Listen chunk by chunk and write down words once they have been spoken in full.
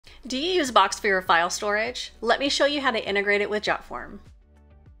Do you use Box for your file storage? Let me show you how to integrate it with Jotform.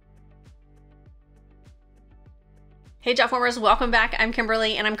 Hey Jotformers, welcome back. I'm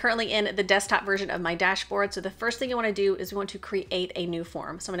Kimberly and I'm currently in the desktop version of my dashboard. So the first thing you want to do is we want to create a new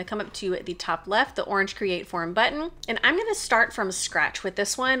form. So I'm going to come up to the top left, the orange Create Form button, and I'm going to start from scratch with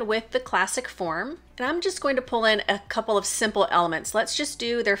this one with the classic form. And I'm just going to pull in a couple of simple elements. Let's just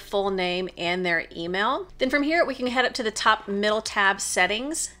do their full name and their email. Then from here, we can head up to the top middle tab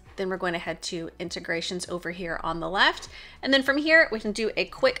settings. Then we're going to head to integrations over here on the left. And then from here, we can do a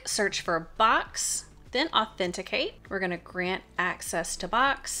quick search for Box. Then authenticate. We're going to grant access to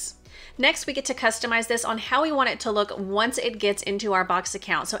Box. Next, we get to customize this on how we want it to look once it gets into our Box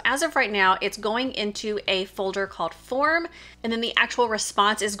account. So as of right now, it's going into a folder called Form, and then the actual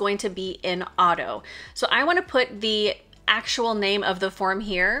response is going to be in Auto. So I want to put the actual name of the form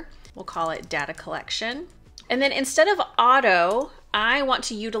here. We'll call it Data Collection. And then instead of Auto, I want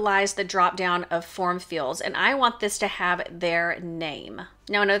to utilize the drop down of form fields, and I want this to have their name.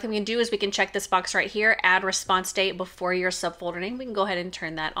 Now, another thing we can do is we can check this box right here, add response date before your subfolder name. We can go ahead and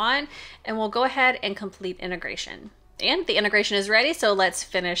turn that on, and we'll go ahead and complete integration. And the integration is ready, so let's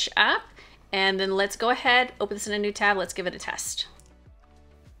finish up, and then let's go ahead, open this in a new tab. Let's give it a test.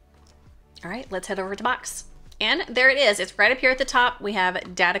 All right, let's head over to Box. And there it is. It's right up here at the top. We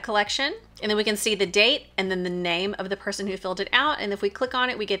have data collection, and then we can see the date and then the name of the person who filled it out. And if we click on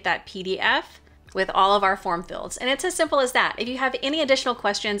it, we get that PDF with all of our form fields. And it's as simple as that. If you have any additional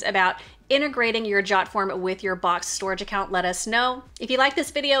questions about integrating your Jotform with your Box storage account, let us know. If you like this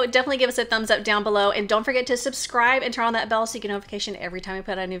video, definitely give us a thumbs up down below, and don't forget to subscribe and turn on that bell so you get notification every time we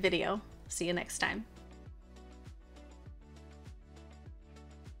put out a new video. See you next time.